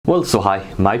Well, so hi,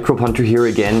 Microbehunter here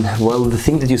again. Well, the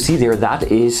thing that you see there,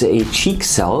 that is a cheek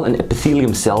cell, an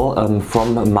epithelium cell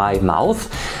from my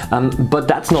mouth. But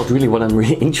that's not really what I'm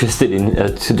really interested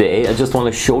in today. I just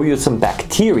want to show you some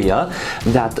bacteria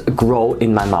that grow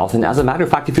in my mouth. And as a matter of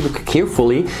fact, if you look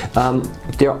carefully,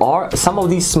 there are some of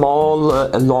these small,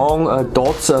 long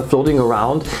dots floating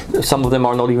around. Some of them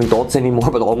are not even dots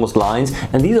anymore, but almost lines.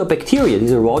 And these are bacteria.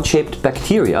 These are rod-shaped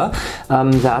bacteria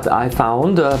that I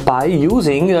found by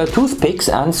using toothpicks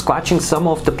and scratching some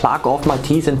of the plaque off my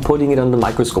teeth and putting it on the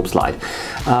microscope slide.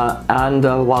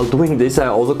 While doing this, I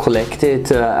also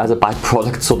collected as a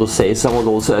byproduct, so to say, some of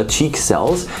those cheek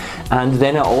cells. And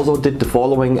then I also did the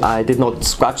following. I did not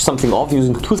scratch something off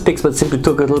using toothpicks, but simply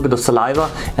took a little bit of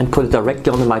saliva and put it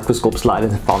directly on the microscope slide,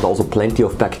 and found also plenty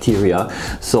of bacteria.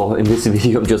 So in this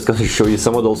video, I'm just going to show you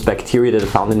some of those bacteria that I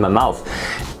found in my mouth.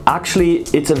 Actually,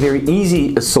 it's a very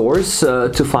easy source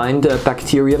to find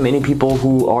bacteria. Many people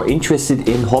who are interested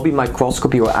in hobby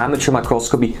microscopy or amateur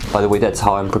microscopy, by the way, that's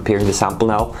how I'm preparing the sample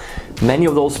now. Many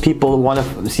of those people want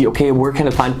to see, okay, where can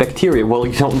I find bacteria? Well,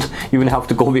 you don't even have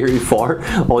to go very far.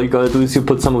 All you gotta do is you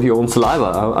put some of your own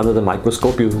saliva under the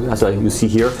microscope. As you see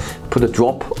here, put a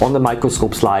drop on the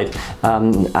microscope slide,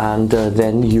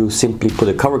 then you simply put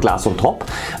a cover glass on top,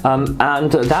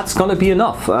 and that's gonna be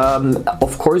enough.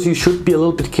 Of course, you should be a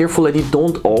little bit careful that you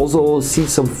don't also see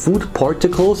some food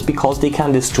particles, because they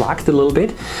can distract a little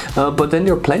bit. But then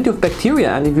there are plenty of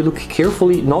bacteria, and if you look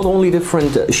carefully, not only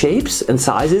different shapes and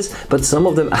sizes, but some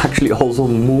of them actually also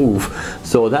move.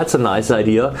 So that's a nice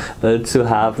idea to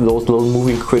have those little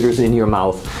moving critters in your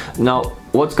mouth. Now,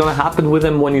 what's going to happen with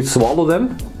them when you swallow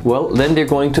them? Well, then they're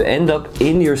going to end up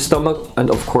in your stomach,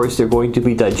 and of course they're going to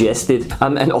be digested.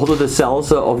 And also the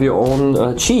cells of your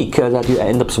own cheek that you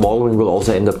end up swallowing will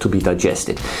also end up to be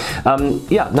digested.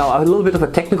 Yeah, now a little bit of a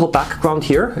technical background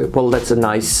here. Well, that's a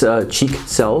nice cheek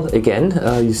cell again.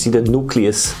 You see the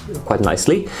nucleus quite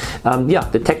nicely. Yeah,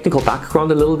 the technical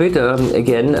background a little bit.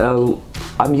 Again,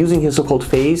 I'm using here so-called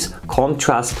phase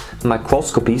contrast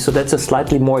microscopy, so that's a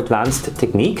slightly more advanced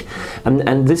technique.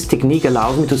 And this technique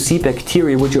allows me to see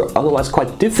bacteria which are otherwise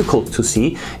quite difficult to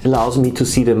see. It allows me to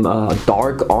see them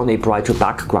dark on a brighter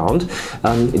background.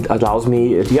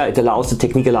 The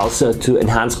technique allows to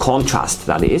enhance contrast,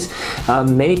 that is.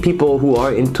 Many people who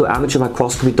are into amateur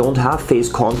microscopy don't have phase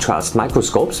contrast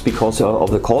microscopes because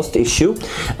of the cost issue.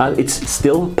 It's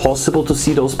still possible to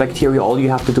see those bacteria. All you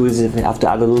have to do is you have to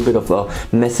add a little bit of a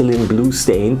methylene blue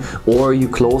stain, or you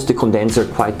close the condenser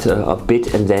quite a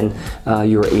bit, and then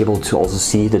you're able to also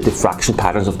see the diffraction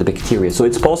patterns of the bacteria. So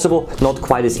it's possible, not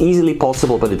quite as easily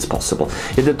possible, but it's possible.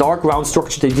 The dark round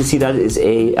structure that you see, that is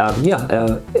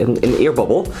an air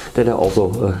bubble that I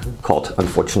also caught,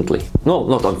 unfortunately. No,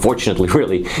 not unfortunately,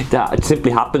 really. That it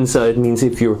simply happens. It means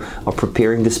if you are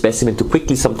preparing the specimen too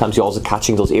quickly, sometimes you're also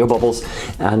catching those air bubbles,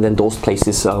 and then those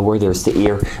places where there's the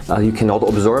air you cannot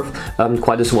observe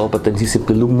quite as well, but then you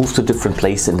simply move to a different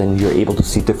place, and then you're able to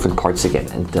see different parts again.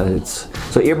 And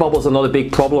so air bubbles are not a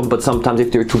big problem, but sometimes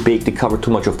if they're too big, they cover too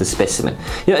much of the specimen.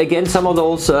 Yeah, again, some of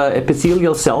those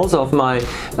epithelial cells of my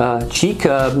cheek,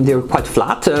 they're quite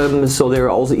flat, so they're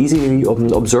also easily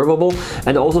observable,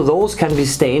 and also those can be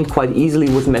stained quite easily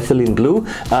with methylene blue.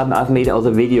 I've made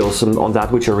other videos on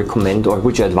that, which I recommend, or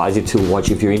which I advise you to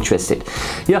watch if you're interested.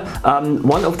 Yeah,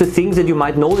 one of the things that you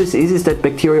might notice is that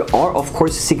bacteria are, of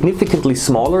course, significantly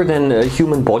smaller than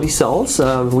human body cells.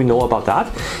 We know about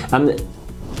that.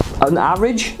 On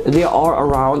average, they are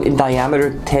around in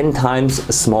diameter 10 times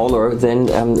smaller than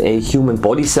a human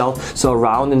body cell, so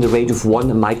around in the range of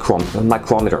 1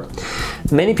 micrometer.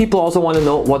 Many people also want to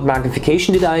know what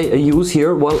magnification did I use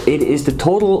here. Well, it is the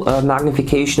total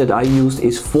magnification that I used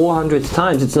is 400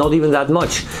 times. It's not even that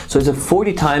much. So it's a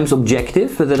 40 times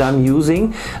objective that I'm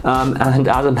using. And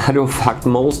as a matter of fact,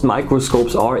 most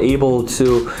microscopes are able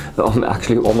to,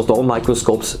 actually almost all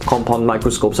microscopes, compound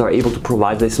microscopes, are able to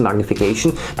provide this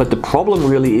magnification. But the problem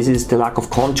really is the lack of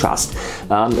contrast.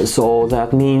 So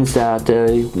that means that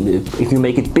if you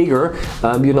make it bigger,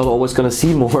 you're not always going to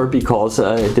see more, because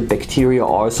the bacteria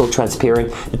are so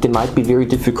transparent that they might be very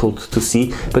difficult to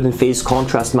see. But in phase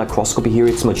contrast microscopy here,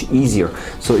 it's much easier.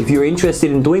 So if you're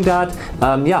interested in doing that,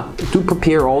 yeah, do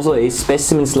prepare also a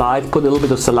specimen slide, put a little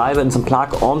bit of saliva and some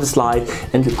plaque on the slide,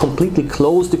 and completely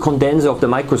close the condenser of the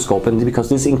microscope, and because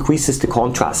this increases the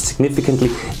contrast significantly,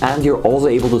 and you're also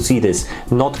able to see this.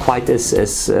 Not quite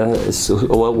as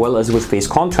well as with phase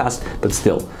contrast, but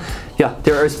still. Yeah,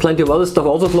 there is plenty of other stuff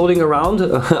also floating around.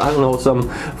 I don't know, some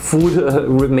food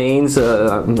remains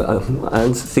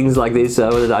and things like this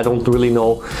that I don't really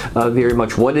know very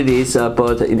much what it is,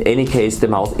 but in any case, the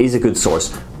mouth is a good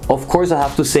source. of course, I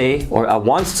have to say, or I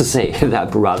want to say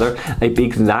that rather, a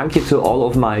big thank you to all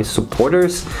of my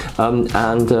supporters.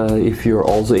 If you're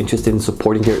also interested in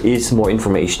supporting, there is more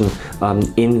information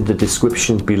in the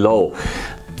description below.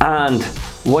 And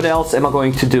what else am I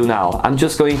going to do now? I'm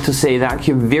just going to say thank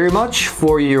you very much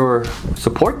for your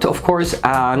support, of course,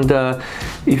 and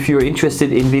if you're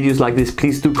interested in videos like this,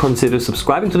 please do consider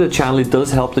subscribing to the channel. It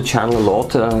does help the channel a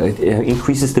lot. It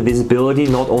increases the visibility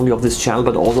not only of this channel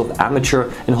but also of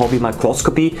amateur and hobby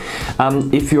microscopy.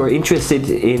 If you're interested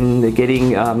in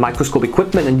getting microscope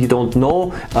equipment and you don't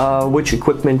know which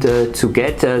equipment to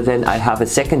get, then I have a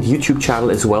second YouTube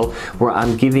channel as well, where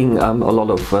I'm giving a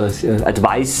lot of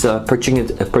advice,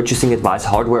 purchasing advice,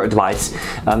 hardware advice,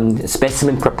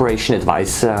 specimen preparation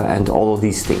advice, and all of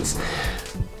these things.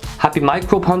 Happy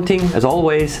microbe hunting as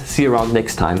always. See you around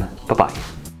next time. Bye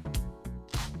bye.